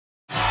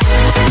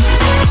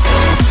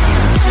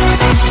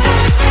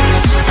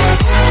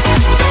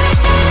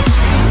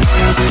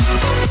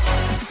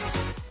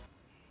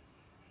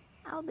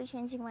be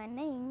changing my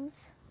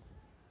names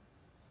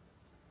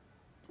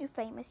to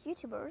famous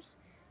YouTubers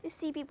to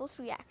see people's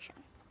reaction.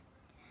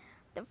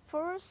 The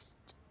first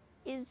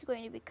is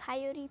going to be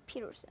Coyote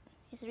Peterson.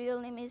 His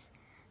real name is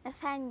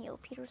Nathaniel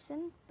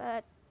Peterson,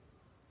 but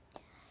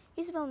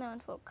he's well known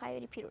for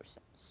Coyote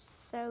Peterson.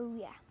 So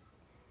yeah,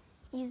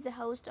 he's the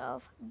host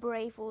of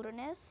Brave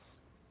Wilderness.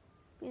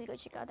 Please go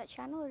check out that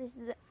channel. It is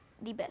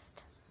the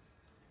best.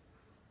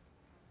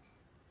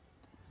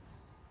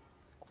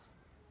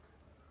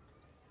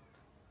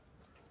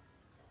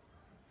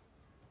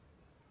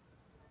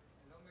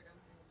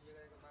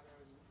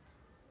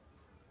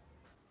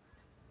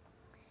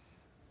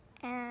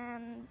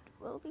 And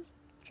we'll be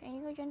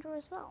changing our gender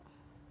as well.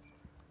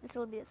 This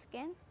will be the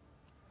skin.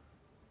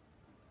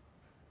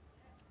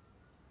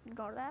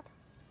 Ignore that.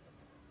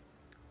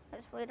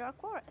 Let's play Dark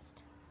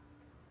Forest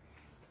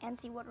and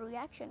see what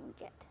reaction we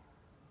get.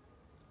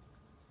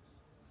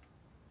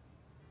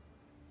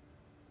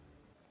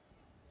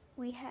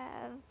 We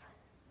have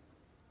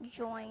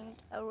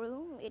joined a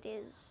room. It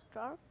is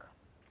dark.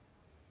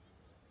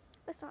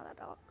 It's not that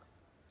dark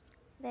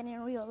than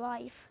in real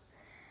life,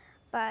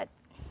 but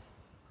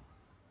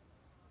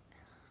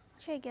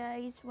okay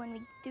guys, when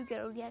we do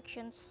get a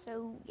reaction.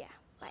 So yeah,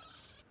 bye.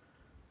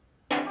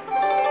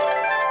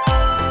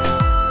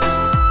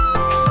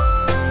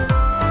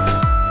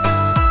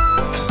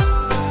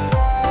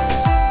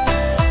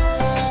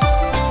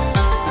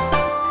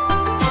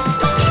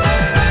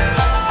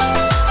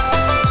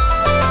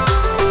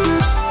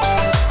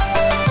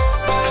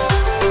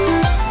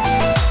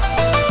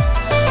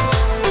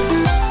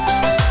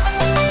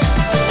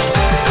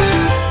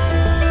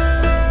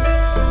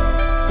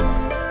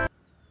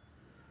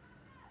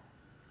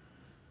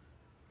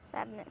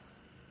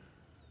 Sadness.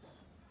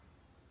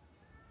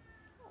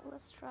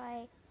 Let's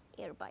try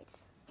ear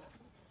bites.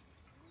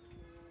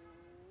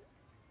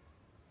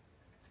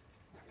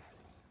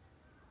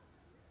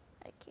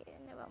 Okay,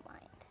 never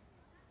mind.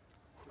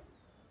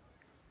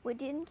 We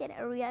didn't get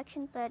a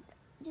reaction, but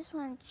I just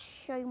want to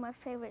show you my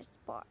favorite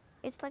spot.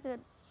 It's like a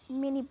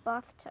mini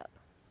bathtub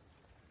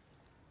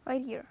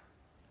right here.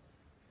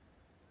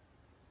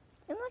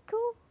 Isn't that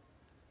cool?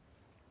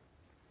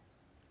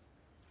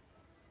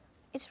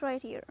 It's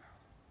right here.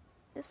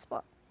 This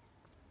spot.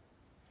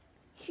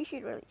 You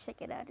should really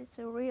check it out. It's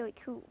really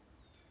cool.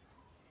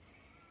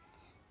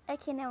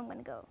 Okay, now I'm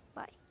gonna go.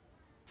 Bye.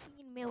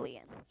 15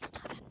 million. It's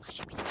not that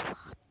much. I mean, it's a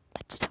lot,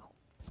 but still.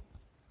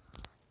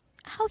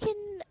 How can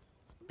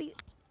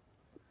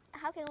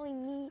only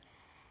me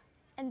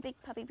and Big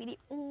Puppy be the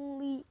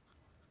only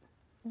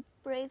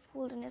Brave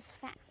Wilderness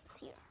fans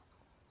here?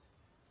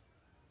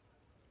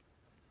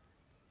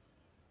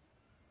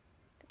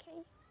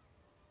 Okay.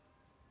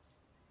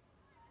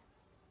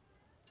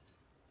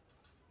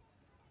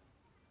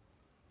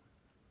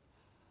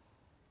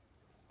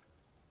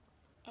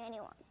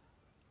 Anyone.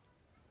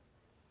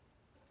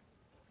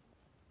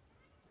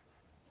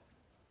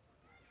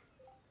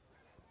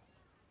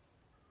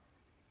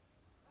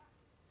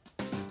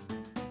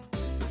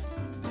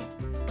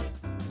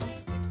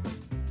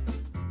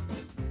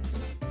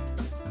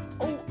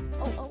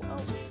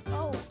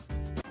 Oh.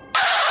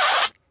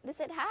 They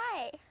said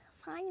hi.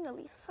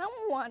 Finally,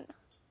 someone.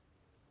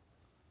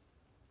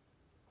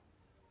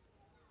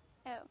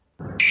 Oh.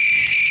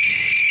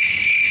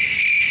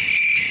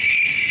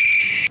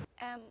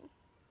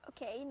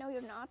 Okay, no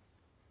you're not.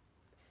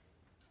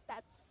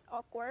 That's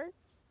awkward.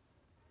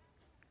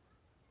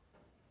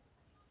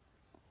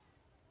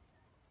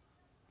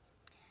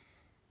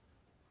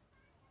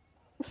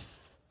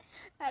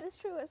 That is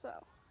true as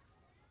well.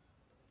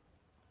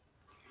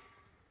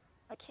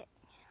 Okay,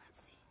 let's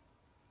see.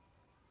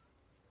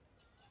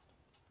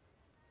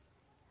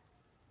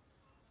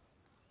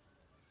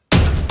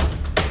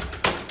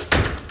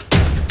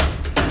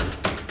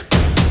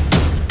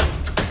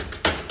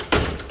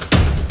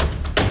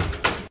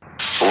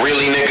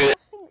 Really, nigga?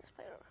 I've seen this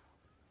player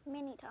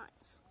many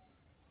times.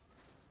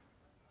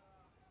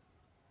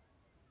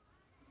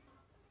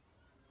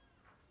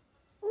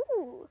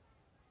 Ooh.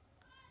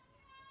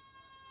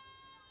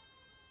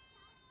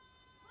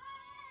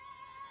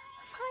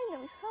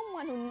 Finally,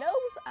 someone who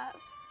knows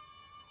us.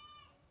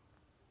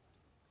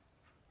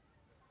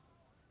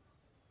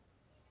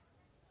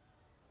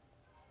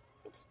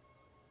 Oops.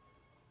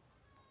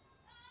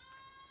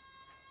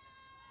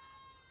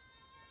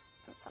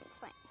 Or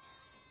something.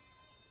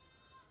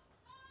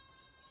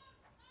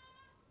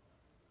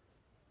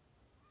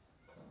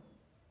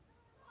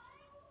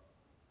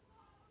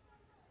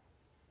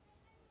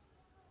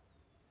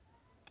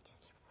 I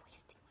just keep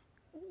wasting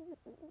my... Ooh,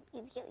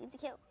 easy kill, easy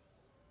kill.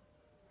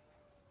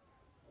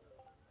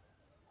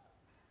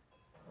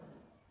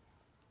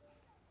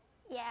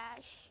 Yeah,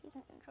 she's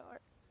an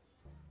introvert.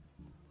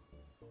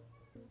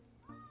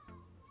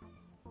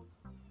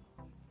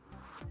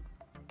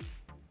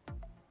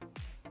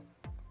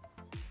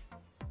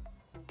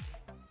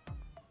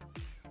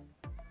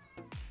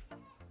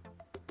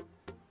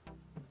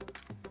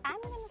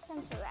 I'm gonna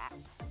censor that.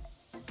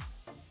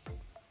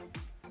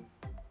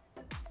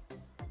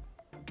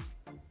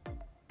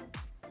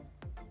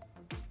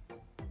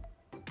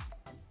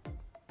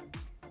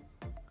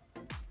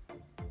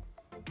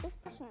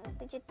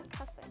 legit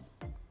cussing.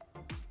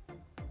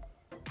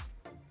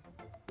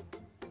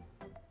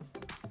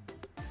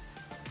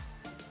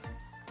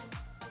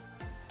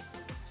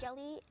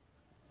 Jelly,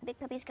 Big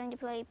Puppy is going to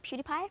play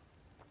PewDiePie.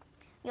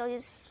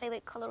 Jelly's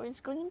favorite color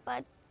is green,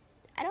 but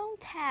I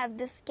don't have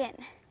the skin.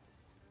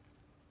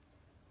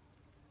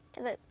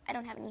 Because I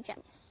don't have any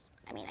gems.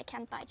 I mean, I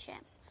can't buy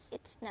gems.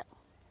 It's no.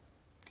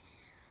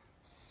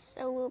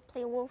 So we'll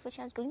play a wolf which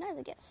has green eyes,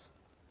 I guess.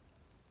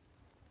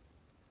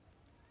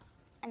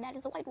 And that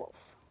is the white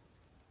wolf.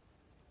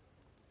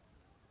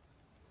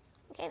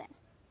 Okay then.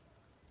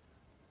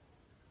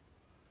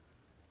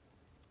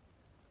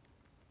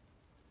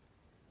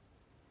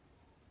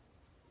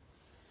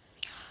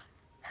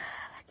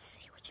 Let's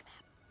see which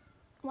map.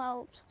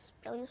 Well, since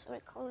Jelly's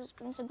favorite color is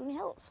green, so Green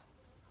Hills.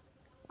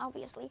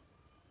 Obviously.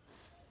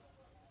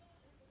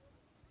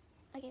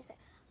 Okay, so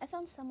I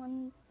found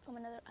someone from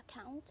another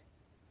account.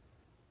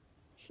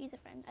 She's a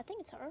friend. I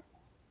think it's her.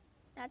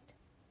 That.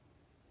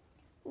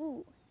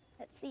 Ooh,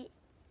 let's see.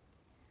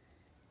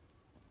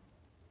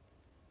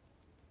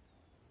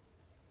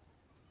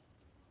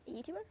 The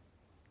YouTuber?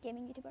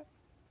 Gaming YouTuber?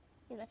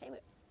 He's my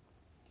favorite.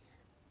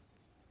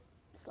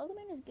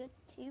 Slogoman is good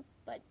too,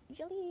 but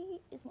Jelly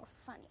is more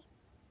funny.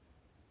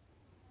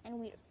 And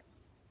weird.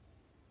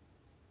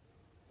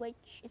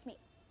 Which is me.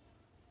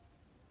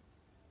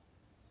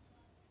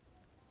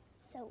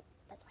 So,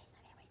 that's why he's my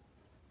favorite.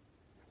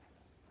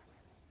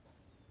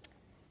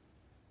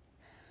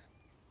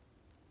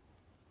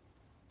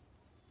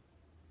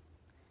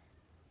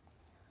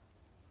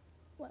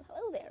 Well,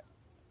 hello there.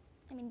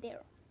 I mean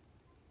there.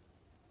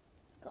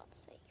 God's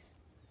sakes.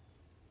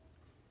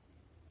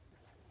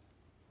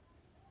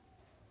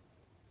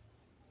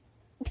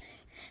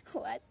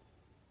 What?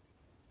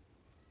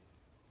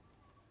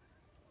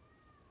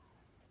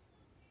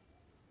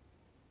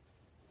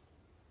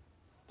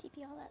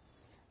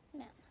 TPLS.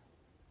 Man.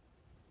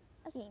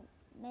 I've seen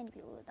many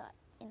people with that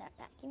in that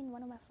pack. Even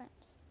one of my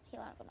friends. A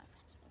lot of my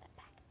friends with that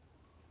pack.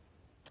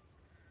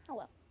 Oh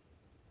well.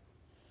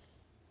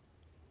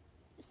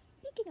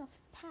 Speaking of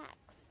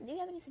packs, do you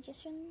have any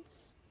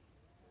suggestions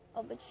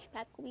of which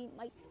pack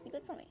might be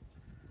good for me?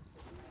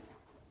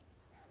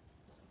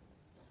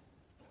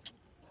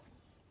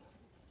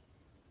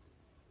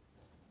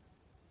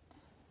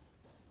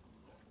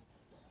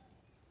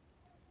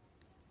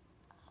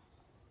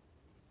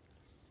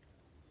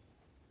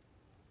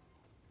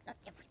 Not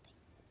everything.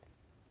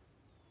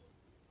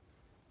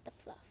 The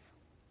fluff.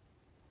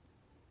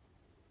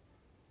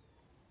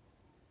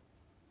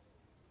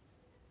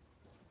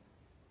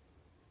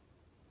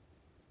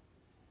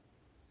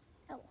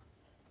 Oh.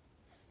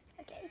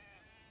 Okay.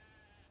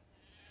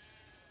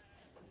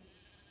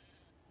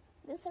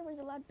 This server is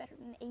a lot better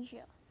than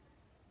Asia.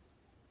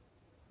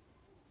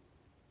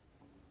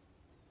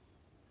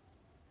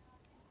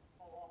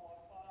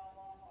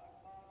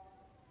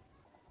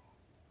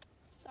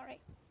 Sorry.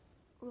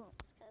 Rules,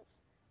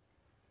 cause.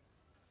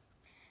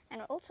 And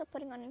we're also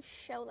putting on a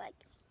show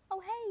like, oh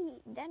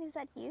hey, Dan, is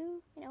that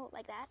you? You know,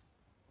 like that.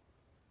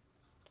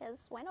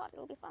 Cause why not?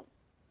 It'll be fun.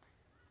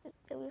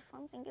 It'll be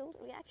fun single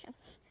reaction.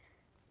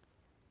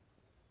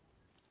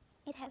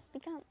 It has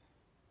begun.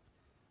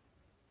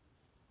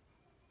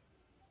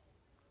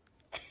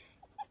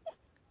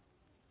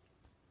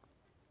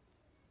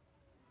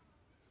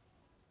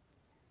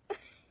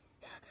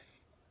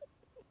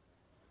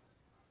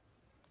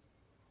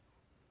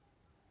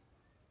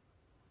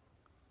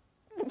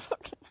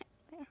 Fortnite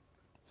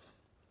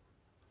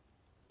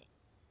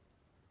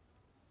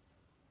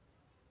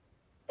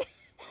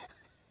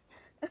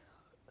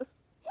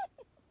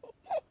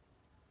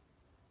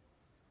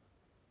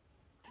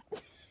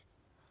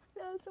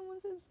No, someone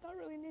said Star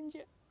Really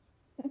Ninja.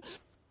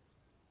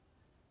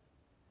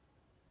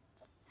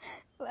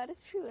 Well, that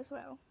is true as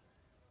well.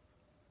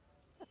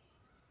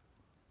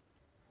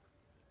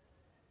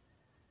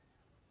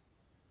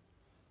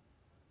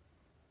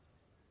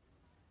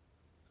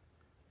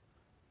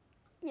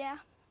 Yeah,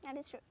 that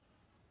is true.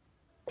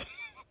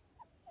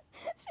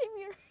 Same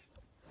here.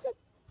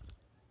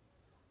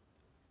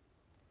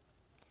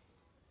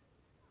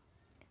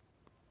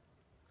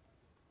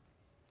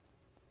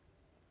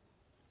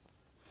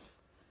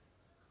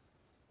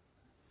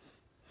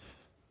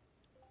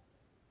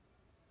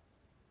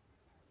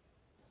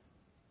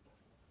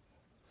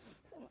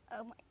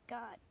 Oh my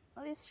god.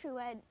 Well, it's true.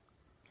 I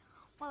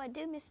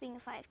do miss being a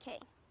 5K.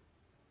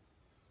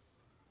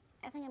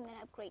 I think I'm gonna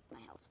upgrade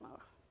my health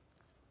more.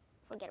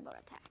 Forget about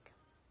attack.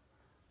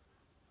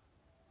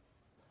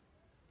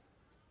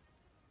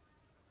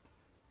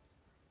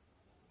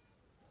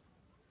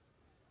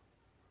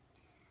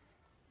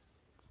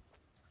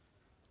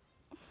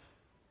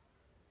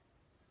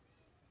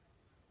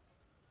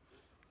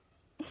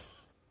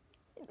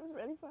 It was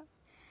really fun.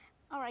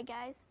 Alright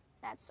guys,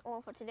 that's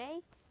all for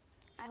today.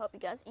 I hope you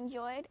guys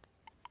enjoyed.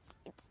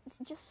 It's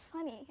just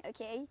funny,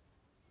 okay?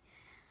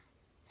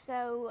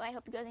 So I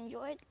hope you guys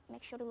enjoyed.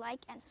 Make sure to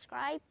like and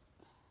subscribe.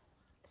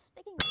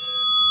 Speaking of